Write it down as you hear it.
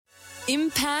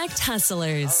Impact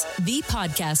Hustlers, the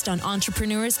podcast on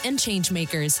entrepreneurs and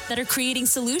changemakers that are creating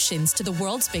solutions to the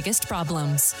world's biggest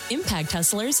problems. Impact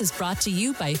Hustlers is brought to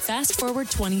you by Fast Forward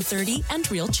 2030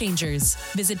 and Real Changers.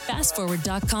 Visit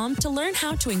fastforward.com to learn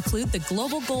how to include the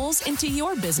global goals into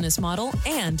your business model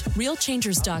and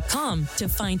realchangers.com to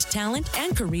find talent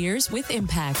and careers with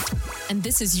impact. And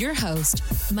this is your host,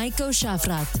 Maiko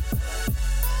Shafrat.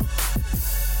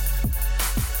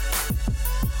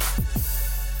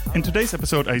 In today's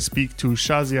episode, I speak to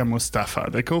Shazia Mustafa,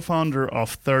 the co-founder of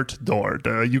Third Door,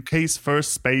 the UK's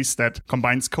first space that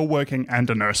combines co-working and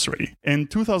a nursery. In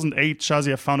 2008,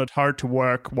 Shazia found it hard to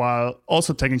work while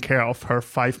also taking care of her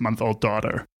 5-month-old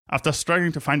daughter. After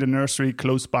struggling to find a nursery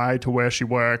close by to where she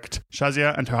worked,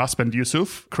 Shazia and her husband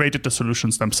Yusuf created the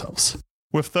solutions themselves.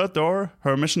 With Third Door,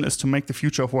 her mission is to make the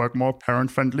future of work more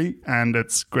parent-friendly, and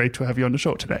it's great to have you on the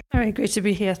show today. All right, great to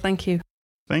be here. Thank you.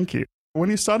 Thank you. When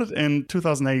you started in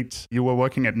 2008, you were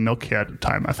working at Nokia at the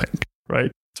time, I think, right?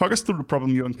 Talk us through the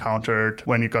problem you encountered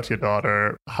when you got your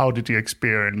daughter. How did you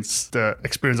experience the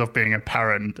experience of being a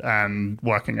parent and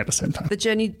working at the same time? The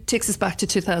journey takes us back to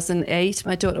 2008.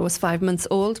 My daughter was 5 months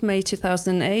old, May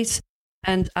 2008.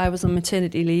 And I was on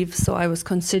maternity leave, so I was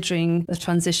considering the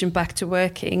transition back to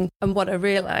working. And what I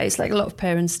realised, like a lot of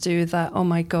parents do, that, oh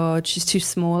my God, she's too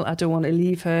small, I don't want to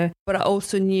leave her. But I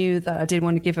also knew that I didn't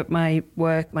want to give up my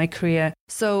work, my career.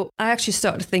 So I actually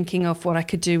started thinking of what I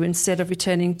could do instead of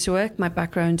returning to work. My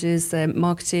background is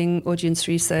marketing, audience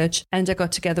research, and I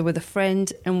got together with a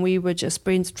friend and we were just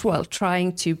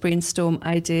trying to brainstorm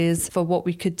ideas for what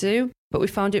we could do. But we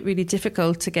found it really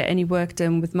difficult to get any work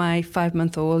done with my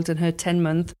 5-month-old and her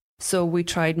 10-month. So we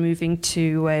tried moving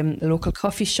to the local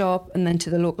coffee shop and then to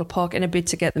the local park in a bid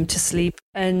to get them to sleep.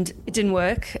 And it didn't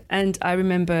work. And I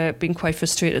remember being quite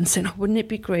frustrated and saying, wouldn't it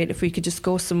be great if we could just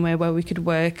go somewhere where we could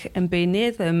work and be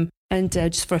near them? And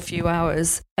just for a few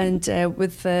hours. And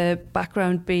with the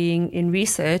background being in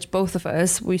research, both of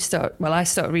us, I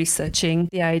started researching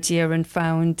the idea and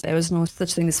found there was no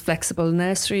such thing as flexible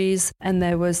nurseries. And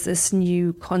there was this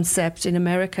new concept in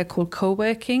America called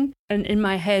co-working. And in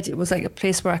my head, it was like a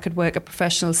place where I could work, a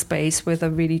professional space with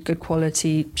a really good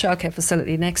quality childcare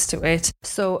facility next to it.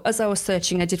 So as I was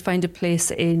searching, I did find a place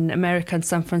in America and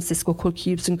San Francisco called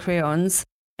Cubes and Crayons.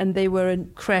 And they were a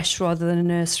creche rather than a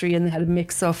nursery, and they had a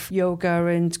mix of yoga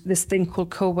and this thing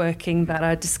called co-working that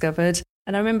I discovered.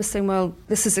 And I remember saying, well,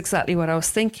 this is exactly what I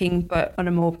was thinking, but on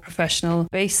a more professional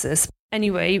basis.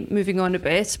 Anyway, moving on a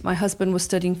bit, my husband was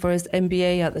studying for his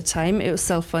MBA at the time. It was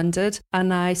self-funded.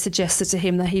 And I suggested to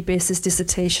him that he base his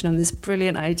dissertation on this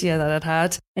brilliant idea that I'd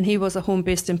had. And he was a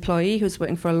home-based employee who was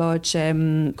working for a large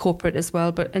corporate as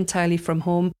well, but entirely from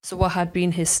home. So what had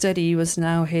been his study was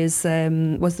now was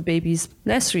the baby's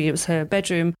nursery. It was her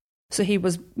bedroom. So he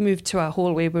was moved to our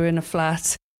hallway. We were in a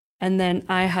flat. And then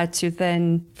I had to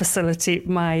then facilitate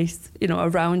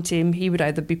around him. He would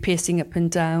either be pacing up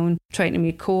and down, trying to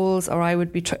make calls, or I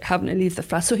would be having to leave the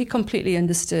flat. So he completely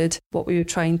understood what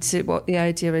the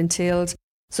idea entailed.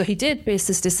 So he did base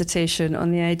his dissertation on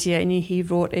the idea, and he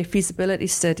wrote a feasibility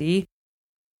study.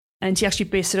 And he actually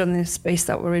based it on the space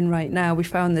that we're in right now. We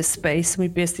found this space,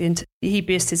 and he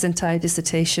based his entire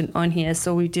dissertation on here.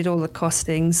 So we did all the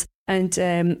costings.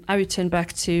 And I returned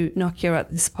back to Nokia at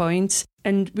this point.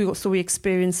 And we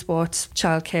experienced what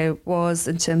childcare was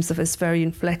in terms of it's very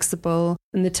inflexible.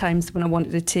 And the times when I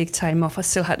wanted to take time off, I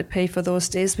still had to pay for those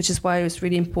days, which is why it was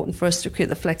really important for us to create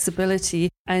the flexibility.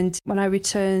 And when I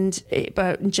returned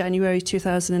about in January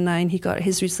 2009, he got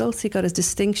his results. He got his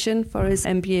distinction for his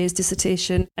MBA's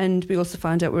dissertation. And we also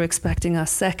found out we're expecting our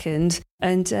second.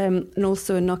 And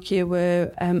also Nokia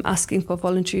were asking for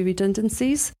voluntary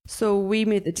redundancies. So we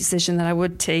made the decision that I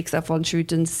would take that voluntary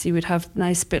redundancy. We'd have a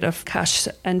nice bit of cash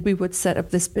and we would set up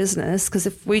this business, because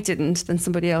if we didn't, then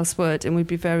somebody else would, and we'd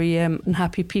be very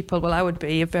unhappy people. Well, I would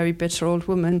be a very bitter old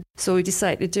woman. So we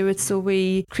decided to do it. So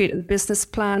we created a business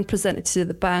plan, presented to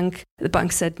the bank. The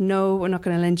bank said, no, we're not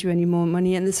going to lend you any more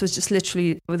money. And this was just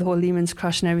literally with the whole Lehman's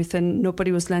crash and everything.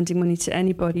 Nobody was lending money to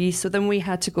anybody. So then we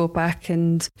had to go back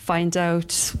and find out,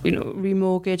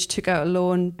 remortgage, took out a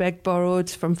loan, begged, borrowed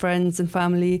from friends and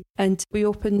family. And we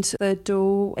opened the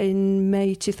door in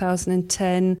May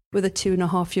 2010 with a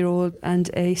 2.5-year-old and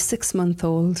a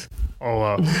 6-month-old. Oh,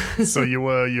 wow. So you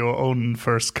were your own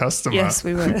first customer. Yes,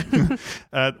 we were.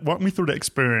 Walk me through the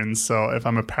experience. So if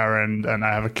I'm a parent and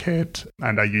I have a kid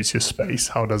and I use your space,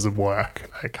 how does it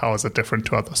work? Like, how is it different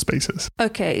to other spaces?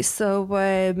 Okay, so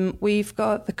we've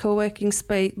got the co-working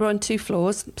space. We're on 2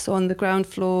 floors. So on the ground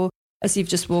floor, as you've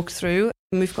just walked through,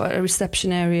 we've got a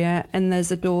reception area and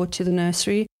there's a door to the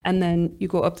nursery. And then you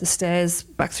go up the stairs,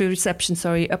 up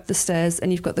the stairs,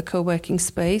 and you've got the co-working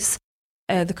space.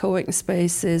 The co-working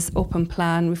space is open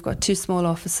plan. We've got 2 small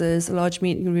offices, a large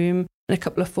meeting room, and a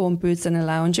couple of phone booths and a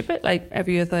lounge, a bit like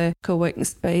every other co-working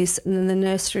space. And then the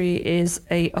nursery is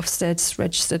a Ofsted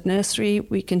registered nursery.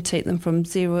 We can take them from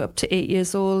 0 up to 8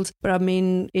 years old, but our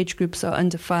main age groups are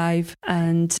under 5,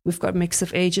 and we've got a mix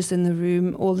of ages in the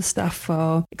room. All the staff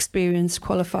are experienced,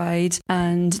 qualified,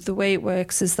 and the way it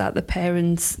works is that the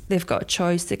parents, they've got a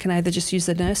choice. They can either just use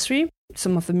the nursery.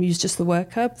 Some of them use just the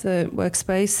work hub, the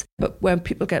workspace, but where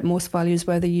people get most value is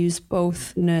where they use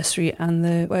both nursery and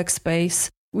the workspace.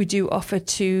 We do offer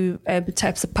 2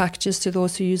 types of packages to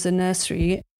those who use the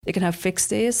nursery. They can have fixed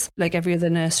days, like every other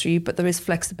nursery, but there is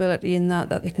flexibility in that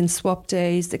they can swap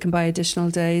days, they can buy additional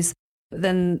days. But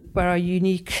then where our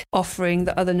unique offering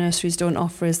that other nurseries don't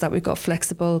offer is that we've got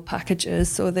flexible packages,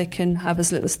 so they can have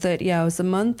as little as 30 hours a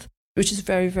month, which is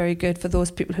very, very good for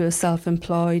those people who are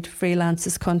self-employed,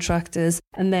 freelancers, contractors,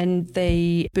 and then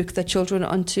they book their children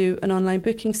onto an online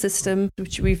booking system,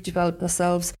 which we've developed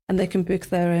ourselves, and they can book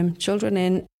their children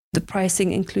in. The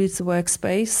pricing includes the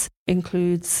workspace,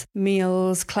 includes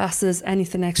meals, classes,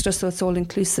 anything extra, so it's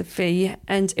all-inclusive fee.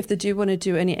 And if they do want to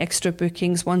do any extra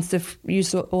bookings, once they've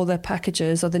used all their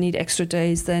packages or they need extra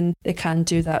days, then they can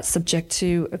do that subject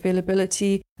to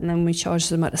availability. And then we charge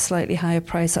them at a slightly higher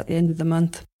price at the end of the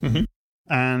month. Mm-hmm.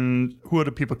 And who are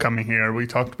the people coming here? We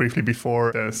talked briefly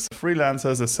before. There's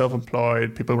freelancers, there's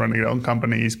self-employed, people running their own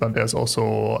companies, but there's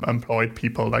also employed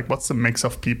people. Like, what's the mix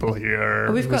of people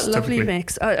here? We've got a lovely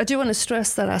mix. I do want to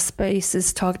stress that our space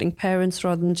is targeting parents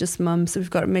rather than just mums. So we've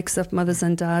got a mix of mothers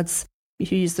and dads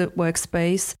who use the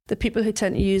workspace. The people who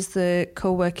tend to use the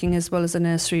co-working as well as a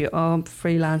nursery are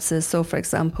freelancers. So, for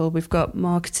example, we've got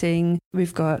marketing,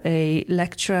 we've got a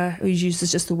lecturer who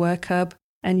uses just the work hub,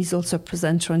 and he's also a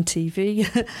presenter on TV.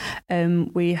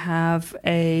 We have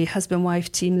a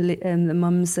husband-wife team. The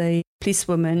mum's a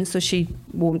policewoman, so she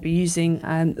won't be using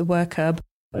the work hub.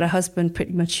 But her husband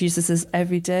pretty much uses this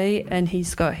every day, and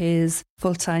he's got his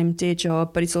full-time day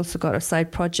job, but he's also got a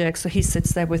side project. So he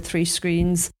sits there with 3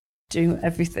 screens doing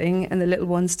everything, and the little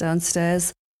one's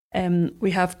downstairs.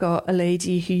 We have got a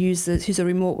lady who's a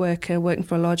remote worker working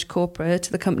for a large corporate.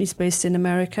 The company's based in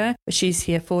America, but she's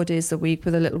here 4 days a week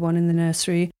with a little one in the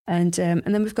nursery. And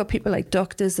then we've got people like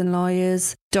doctors and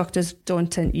lawyers. Doctors don't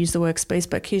tend to use the workspace,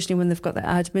 but occasionally when they've got their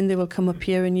admin, they will come up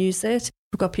here and use it.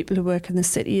 We've got people who work in the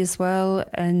city as well,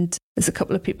 and there's a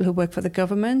couple of people who work for the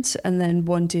government, and then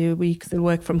 1 day a week they'll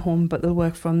work from home, but they'll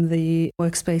work from the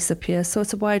workspace up here. So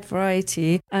it's a wide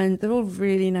variety, and they're all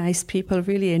really nice people,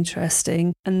 really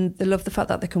interesting, and they love the fact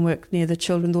that they can work near the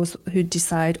children, those who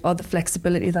decide, or the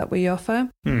flexibility that we offer.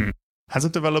 Has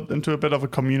it developed into a bit of a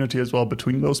community as well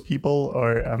between those people,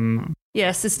 or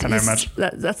yes,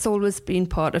 that's always been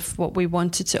part of what we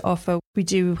wanted to offer. We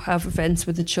do have events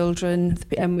with the children,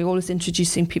 and we're always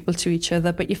introducing people to each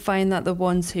other, but you find that the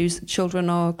ones whose children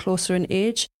are closer in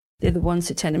age, they're the ones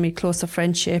who tend to make closer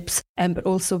friendships, but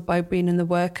also by being in the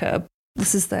work hub,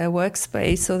 this is their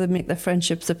workspace, so they make their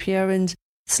friendships appear, and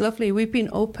it's lovely. We've been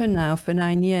open now for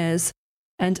 9 years.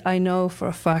 And I know for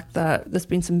a fact that there's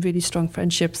been some really strong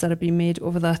friendships that have been made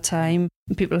over that time.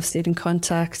 And people have stayed in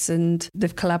contact, and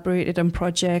they've collaborated on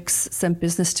projects, sent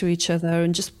business to each other,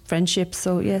 and just friendships.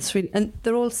 So yeah, it's really, and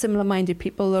they're all similar-minded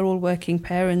people. They're all working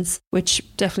parents, which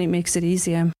definitely makes it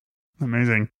easier.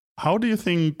 Amazing. How do you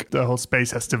think the whole space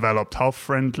has developed? How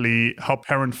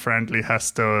parent-friendly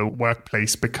has the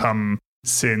workplace become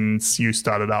since you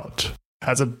started out?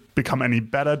 Has it become any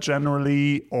better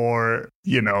generally, or,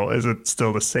 is it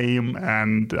still the same?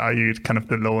 And are you kind of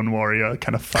the lone warrior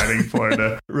kind of fighting for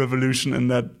the revolution in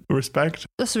that respect?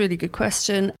 That's a really good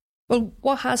question. Well,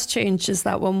 what has changed is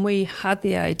that when we had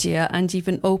the idea and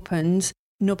even opened,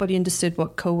 nobody understood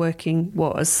what co-working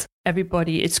was.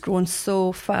 It's grown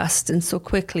so fast and so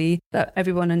quickly that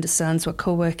everyone understands what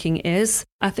co-working is.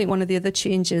 I think one of the other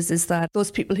changes is that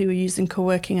those people who were using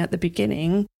co-working at the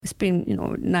beginning, it's been,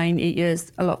 9-8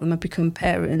 years, a lot of them have become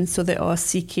parents, so they are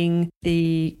seeking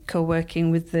the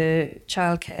co-working with the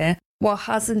childcare. What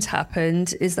hasn't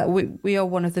happened is that we are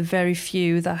one of the very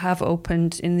few that have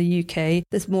opened in the UK.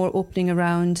 There's more opening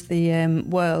around the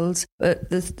world,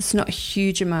 but there's not a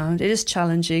huge amount. It is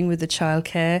challenging with the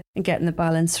childcare and getting the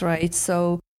balance right.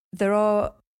 So there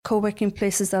are co-working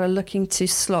places that are looking to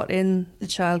slot in the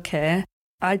childcare.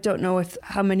 I don't know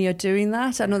how many are doing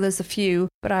that. I know there's a few,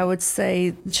 but I would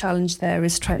say the challenge there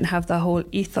is trying to have that whole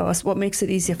ethos. What makes it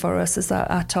easier for us is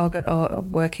that our target are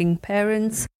working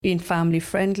parents, being family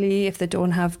friendly if they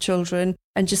don't have children,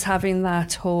 and just having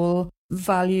that whole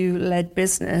value-led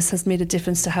business has made a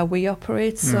difference to how we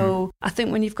operate. So I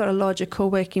think when you've got a larger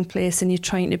co-working place and you're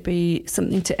trying to be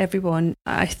something to everyone,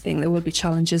 I think there will be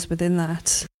challenges within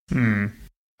that.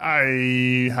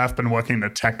 I have been working in the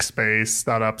tech space,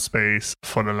 startup space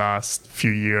for the last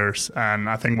few years. And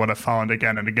I think what I found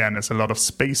again and again is a lot of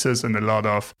spaces and a lot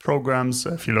of programs.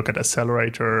 If you look at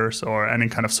accelerators or any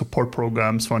kind of support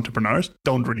programs for entrepreneurs,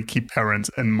 don't really keep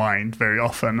parents in mind very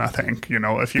often, I think.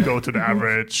 If you go to the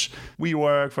average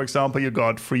WeWork, for example, you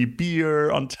got free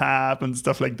beer on tap and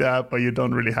stuff like that, but you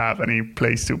don't really have any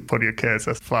place to put your kids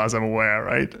as far as I'm aware,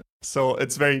 right? So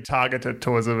it's very targeted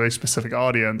towards a very specific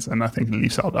audience, and I think it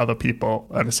leaves out other people.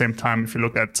 At the same time, if you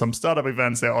look at some startup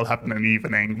events, they all happen in the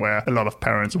evening where a lot of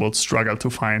parents will struggle to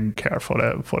find care for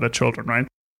their children, right?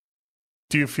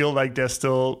 Do you feel like there's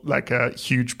still like a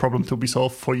huge problem to be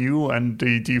solved for you? And do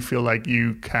you feel like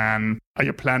are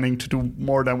you planning to do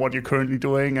more than what you're currently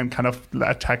doing and kind of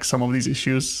attack some of these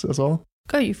issues as well?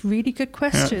 God, you've really good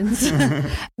questions. Yeah.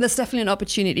 There's definitely an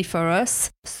opportunity for us.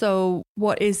 So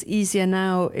what is easier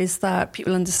now is that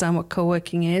people understand what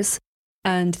co-working is.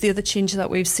 And the other change that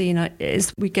we've seen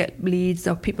is we get leads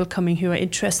of people coming who are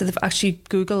interested. They've actually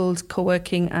Googled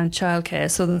co-working and childcare.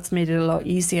 So that's made it a lot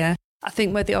easier. I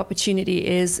think where the opportunity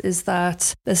is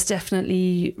that there's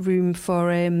definitely room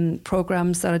for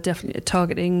programs that are definitely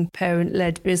targeting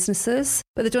parent-led businesses,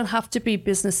 but they don't have to be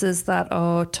businesses that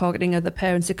are targeting other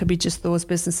parents. It could be just those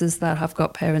businesses that have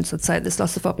got parents outside. There's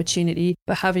lots of opportunity,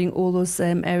 but having all those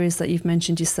areas that you've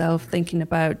mentioned yourself, thinking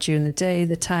about during the day,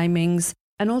 the timings,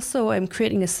 and also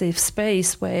creating a safe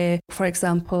space where, for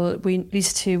example,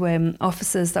 these two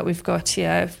offices that we've got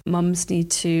here, if mums need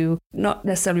to not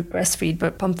necessarily breastfeed,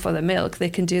 but pump for the milk,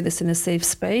 they can do this in a safe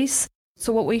space.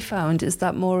 So what we found is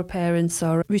that more parents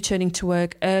are returning to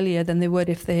work earlier than they would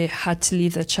if they had to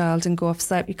leave their child and go off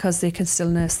site, because they can still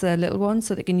nurse their little one,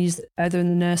 so they can use it either in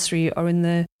the nursery or in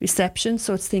the reception.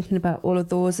 So it's thinking about all of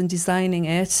those and designing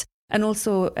it. And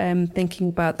also thinking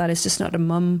about that it's just not a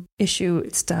mum issue,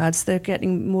 it's dads. They're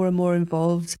getting more and more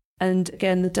involved. And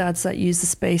again, the dads that use the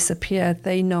space up here,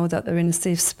 they know that they're in a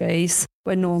safe space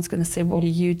where no one's going to say, what are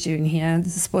you doing here?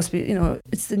 This is supposed to be,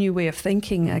 it's the new way of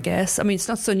thinking, I guess. I mean, it's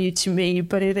not so new to me,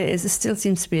 but it is. It still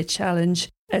seems to be a challenge.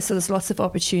 So there's lots of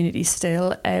opportunities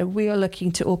still. We are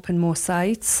looking to open more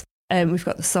sites. We've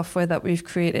got the software that we've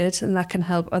created, and that can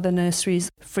help other nurseries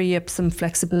free up some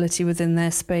flexibility within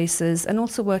their spaces, and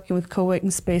also working with co-working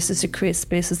spaces to create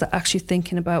spaces that are actually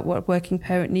thinking about what a working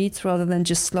parent needs rather than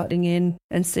just slotting in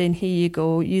and saying, here you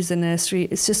go, use a nursery.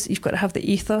 It's just, you've got to have the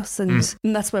ethos, and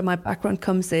that's where my background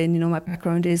comes in. My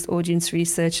background is audience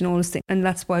research and all those things, and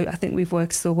that's why I think we've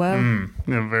worked so well.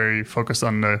 You're very focused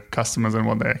on the customers and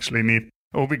what they actually need.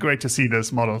 It would be great to see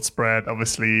this model spread.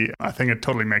 Obviously, I think it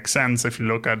totally makes sense if you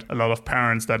look at a lot of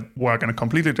parents that work in a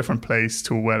completely different place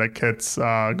to where their kids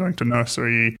are going to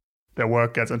nursery. Their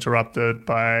work gets interrupted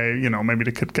by, maybe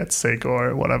the kid gets sick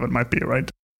or whatever it might be,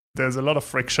 right? There's a lot of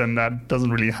friction that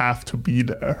doesn't really have to be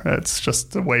there. It's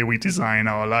just the way we design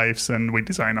our lives and we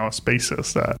design our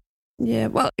spaces. Yeah,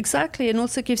 well, exactly. And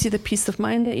also gives you the peace of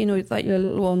mind that, that your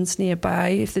little one's nearby.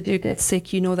 If they do get sick,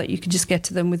 that you can just get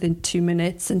to them within 2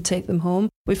 minutes and take them home.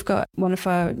 We've got one of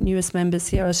our newest members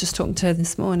here. I was just talking to her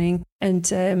this morning, and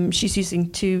she's using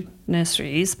 2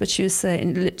 nurseries, but she was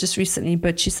saying just recently,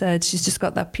 but she said she's just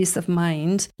got that peace of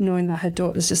mind knowing that her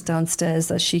daughter's just downstairs,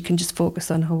 that she can just focus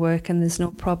on her work and there's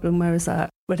no problem. Whereas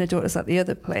when her daughter's at the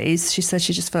other place, she said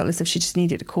she just felt as if she just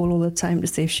needed to call all the time to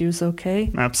see if she was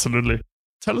okay. Absolutely.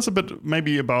 Tell us a bit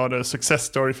maybe about a success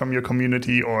story from your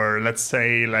community, or let's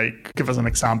say, give us an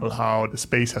example how the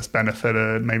space has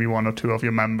benefited maybe 1 or 2 of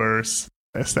your members.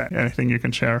 Is there anything you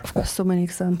can share? I've got so many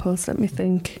examples. Let me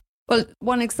think. Well,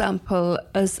 one example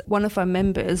is one of our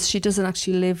members, she doesn't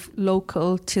actually live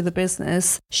local to the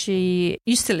business. She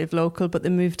used to live local, but they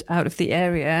moved out of the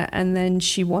area, and then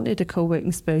she wanted a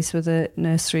co-working space with a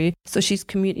nursery. So she's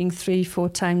commuting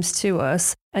 3-4 times to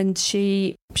us, and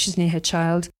she's near her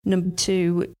child. Number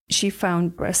 2, she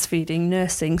found breastfeeding,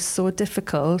 nursing so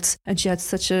difficult, and she had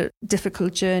such a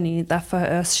difficult journey that for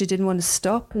us, she didn't want to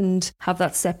stop and have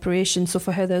that separation. So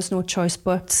for her, there's no choice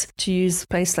but to use a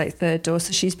place like Third Door.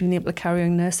 So she's been able to carry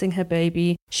on nursing her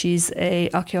baby. She's an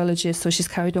archaeologist, so she's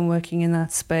carried on working in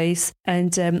that space.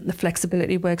 And the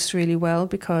flexibility works really well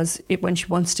because when she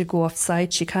wants to go off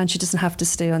site, she can. She doesn't have to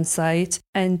stay on site.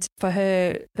 And for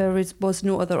her, there was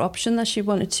no other option that she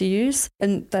wanted to use.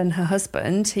 And then her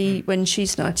husband, when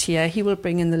she's not here, he will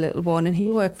bring in the little one and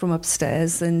he'll work from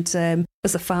upstairs. And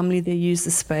as a family, they use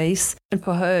the space. And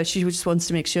for her, she just wants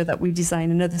to make sure that we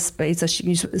design another space that she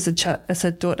can use as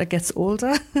her daughter gets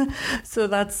older. So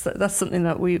that's something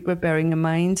that we're bearing in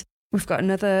mind. We've got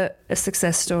a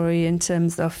success story in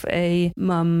terms of a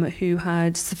mum who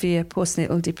had severe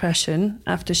postnatal depression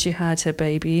after she had her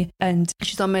baby, and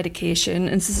she's on medication.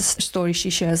 And this is a story she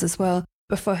shares as well.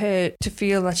 But for her to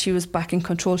feel that she was back in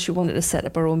control, she wanted to set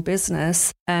up her own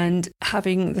business. And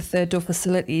having the third door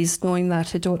facilities, knowing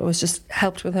that her daughter was just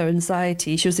helped with her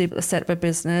anxiety, she was able to set up a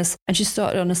business. And she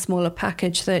started on a smaller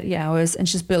package, 30 hours, and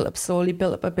she's built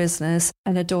up a business.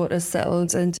 And her daughter's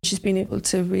settled, and she's been able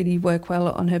to really work well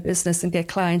on her business and get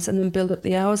clients and then build up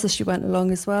the hours as she went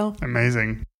along as well.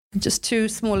 Amazing. Just two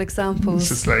small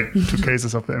examples. It's just like two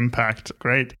cases of the impact.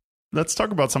 Great. Let's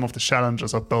talk about some of the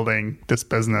challenges of building this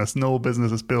business. No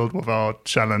business is built without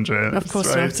challenges. Of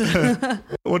course right? not.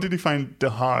 What did you find the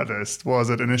hardest? Was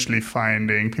it initially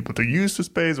finding people to use the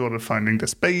space? Was it finding the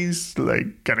space,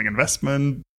 like getting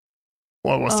investment?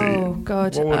 What were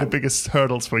the biggest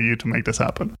hurdles for you to make this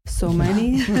happen? So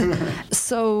many.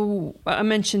 So I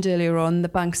mentioned earlier on, the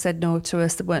bank said no to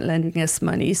us. They weren't lending us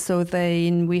money. So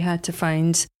then we had to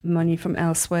find money from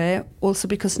elsewhere. Also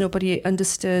because nobody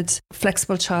understood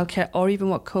flexible childcare or even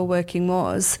what co-working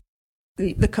was.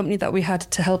 The company that we had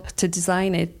to help to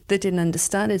design it, they didn't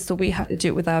understand it. So we had to do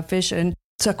it with our vision.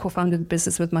 So I co-founded the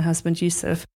business with my husband,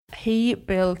 Yusuf. He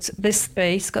built this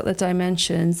space, got the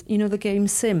dimensions. You know the game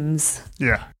Sims?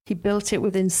 Yeah. He built it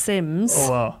within Sims. Oh,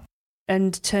 wow.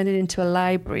 And turned it into a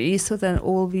library. So then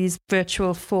all these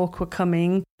virtual folk were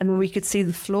coming and we could see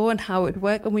the flow and how it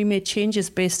worked. And we made changes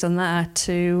based on that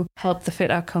to help the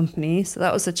fit our company. So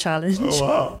that was a challenge.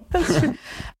 Oh, wow.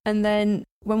 And then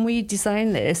when we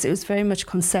designed this, it was very much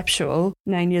conceptual.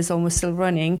 9 years on, we're still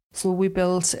running. So we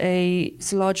built a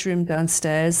large room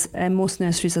downstairs, and most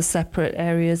nurseries are separate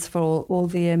areas for all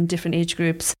the different age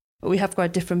groups. But we have got a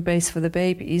different base for the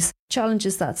babies.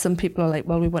 Challenges that some people are like,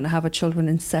 well, we want to have our children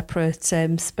in separate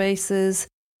spaces.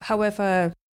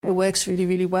 However, it works really,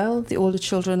 really well. The older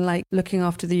children like looking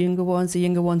after the younger ones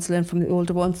learn from the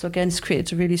older ones. So again, it's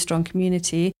created a really strong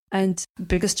community. And the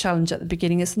biggest challenge at the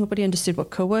beginning is nobody understood what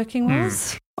co-working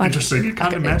was. Interesting. You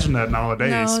can't imagine that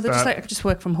nowadays. No, they're just like, I could just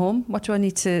work from home. What do I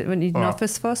need an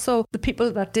office for? So the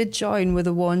people that did join were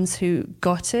the ones who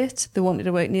got it. They wanted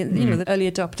to work near, the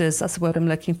early adopters. That's the word I'm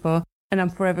looking for. And I'm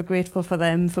forever grateful for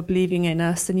them for believing in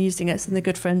us and using us, and they're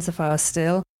good friends of ours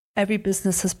still. Every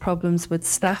business has problems with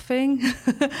staffing.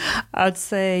 I'd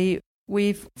say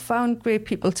we've found great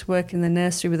people to work in the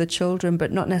nursery with the children,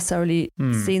 but not necessarily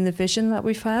seeing the vision that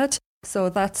we've had. So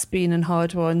that's been a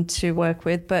hard one to work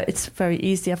with, but it's very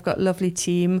easy. I've got a lovely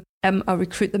team. I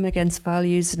recruit them against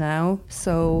values now.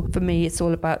 So for me, it's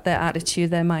all about their attitude,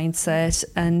 their mindset,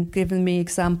 and giving me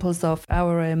examples of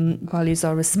our values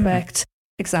are respect.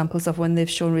 Examples of when they've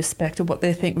shown respect or what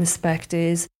they think respect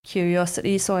is,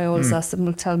 curiosity. So I always ask them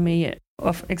to tell me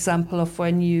of example of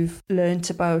when you've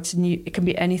learnt about it can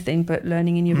be anything, but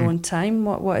learning in your own time.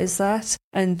 What is that?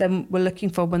 And then we're looking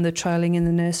for when they're trialing in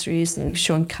the nurseries and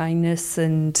showing kindness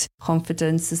and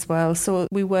confidence as well. So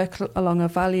we work along our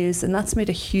values, and that's made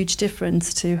a huge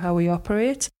difference to how we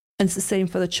operate. And it's the same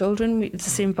for the children. It's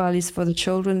the same values for the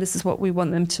children. This is what we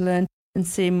want them to learn. And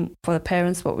same for the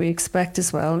parents, what we expect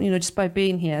as well. Just by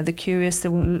being here, they're curious, they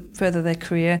want to further their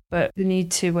career, but they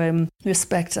need to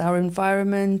respect our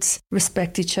environment,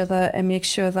 respect each other, and make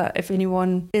sure that if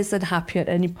anyone is unhappy at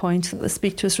any point, they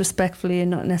speak to us respectfully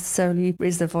and not necessarily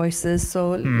raise their voices.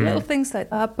 So little things like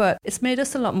that, but it's made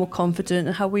us a lot more confident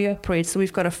in how we operate. So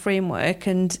we've got a framework,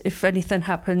 and if anything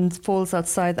happens, falls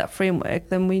outside that framework,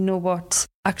 then we know what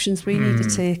actions we need to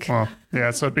take. Well,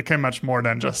 yeah, so it became much more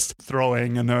than just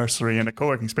throwing a nursery and a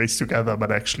co-working space together,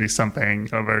 but actually something,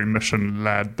 a very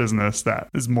mission-led business that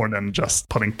is more than just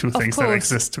putting two things that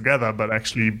exist together, but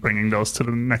actually bringing those to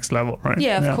the next level, right?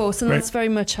 Yeah, of course. And that's very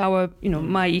much our,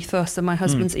 my ethos and my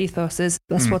husband's ethos is.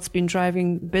 That's what's been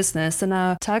driving business. And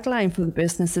our tagline for the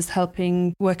business is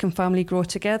helping work and family grow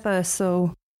together.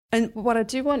 So, and what I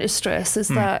do want to stress is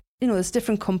that, there's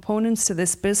different components to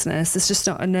this business. It's just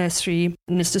not a nursery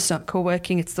and it's just not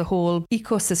co-working. It's the whole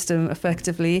ecosystem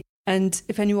effectively. And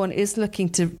if anyone is looking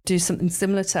to do something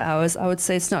similar to ours, I would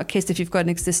say it's not a case if you've got an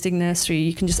existing nursery,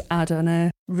 you can just add on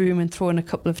a room and throw in a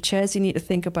couple of chairs. You need to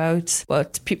think about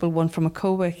what people want from a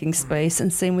co-working space.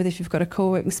 And same with if you've got a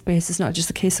co-working space, it's not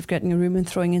just a case of getting a room and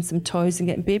throwing in some toys and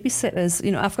getting babysitters.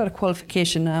 I've got a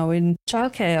qualification now in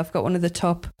childcare. I've got one of the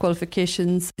top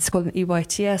qualifications. It's called an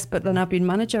EYTS, but then I've been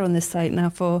manager on this site now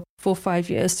for 4 or 5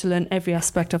 years to learn every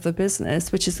aspect of the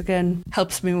business, which is again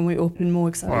helps me when we open more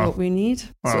exactly what we need.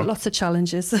 So lots of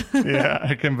challenges. Yeah,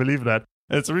 I can believe that.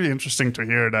 It's really interesting to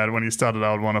hear that when you started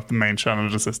out, one of the main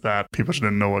challenges is that people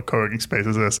didn't know what co-working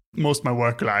spaces is. Most of my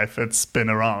work life, it's been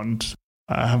around.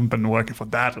 I haven't been working for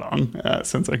that long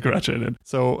since I graduated.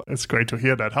 So it's great to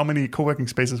hear that. How many co-working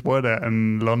spaces were there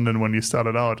in London when you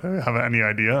started out? Have any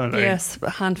idea? Yes, a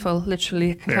handful,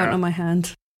 literally. I can count on my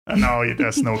hand. And now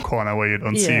there's no corner where you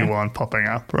don't see one popping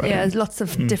up, right? Yeah, there's lots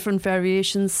of different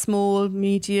variations, small,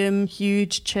 medium,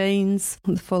 huge, chains,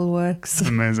 the full works.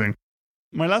 Amazing.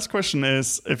 My last question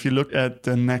is, if you look at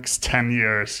the next 10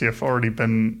 years, you've already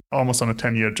been almost on a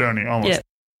 10-year journey, almost. Yeah.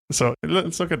 So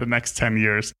let's look at the next 10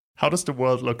 years. How does the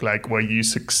world look like where you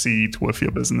succeed with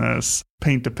your business?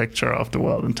 Paint the picture of the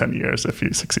world in 10 years if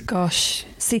you succeed. Gosh,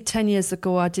 see, 10 years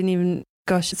ago, I didn't even...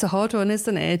 Gosh, it's a hard one,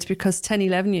 isn't it? Because 10,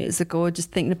 11 years ago,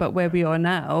 just thinking about where we are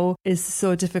now is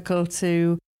so difficult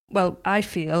to... Well, I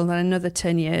feel that in another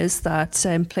 10 years that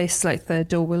places like Third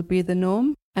Door will be the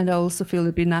norm. And I also feel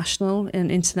it'll be national and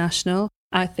international.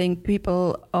 I think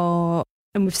people are,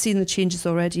 and we've seen the changes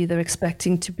already, they're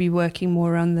expecting to be working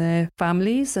more around their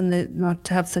families and not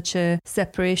to have such a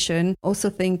separation. Also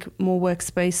think more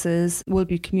workspaces will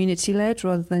be community-led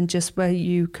rather than just where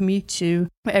you commute to,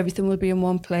 where everything will be in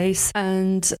one place,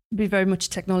 and be very much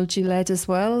technology-led as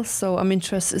well. So I'm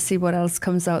interested to see what else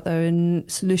comes out there in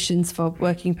solutions for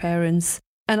working parents.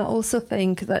 And I also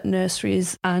think that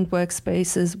nurseries and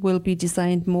workspaces will be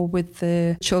designed more with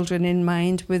the children in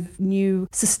mind, with new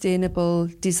sustainable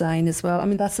design as well. I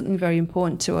mean, that's something very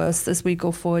important to us as we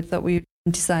go forward, that we're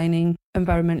designing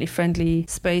environmentally friendly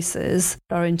spaces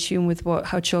that are in tune with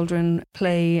how children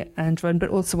play and run, but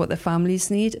also what their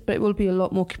families need. But it will be a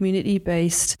lot more community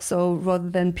based. So rather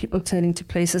than people turning to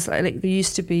places like there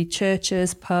used to be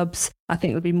churches, pubs, I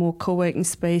think there'll be more co-working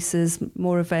spaces,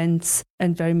 more events,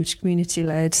 and very much community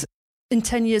led. In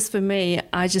 10 years for me,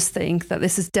 I just think that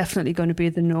this is definitely going to be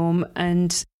the norm,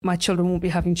 and my children won't be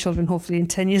having children hopefully in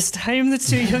 10 years' time. They're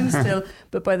too young still.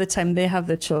 But by the time they have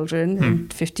their children in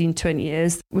 15, 20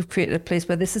 years, we've created a place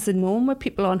where this is a norm, where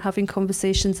people aren't having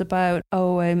conversations about,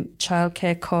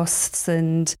 childcare costs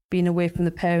and being away from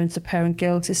the parents, or parent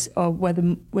guilt, or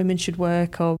whether women should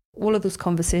work, or all of those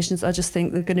conversations. I just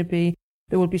think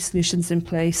there will be solutions in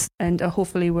place, and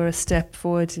hopefully we're a step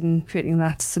forward in creating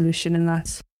that solution and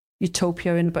that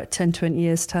utopia in about 10, 20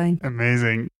 years' time.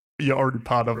 Amazing. You're already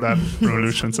part of that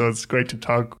revolution, so it's great to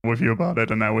talk with you about it,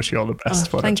 and I wish you all the best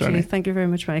for that journey. Thank you very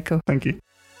much, Michael. Thank you.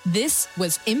 This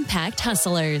was Impact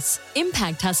Hustlers.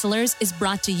 Impact Hustlers is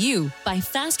brought to you by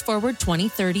Fast Forward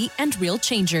 2030 and Real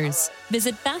Changers.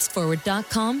 Visit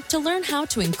fastforward.com to learn how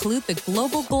to include the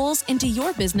global goals into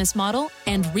your business model,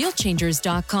 and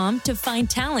realchangers.com to find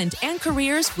talent and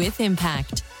careers with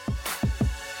impact.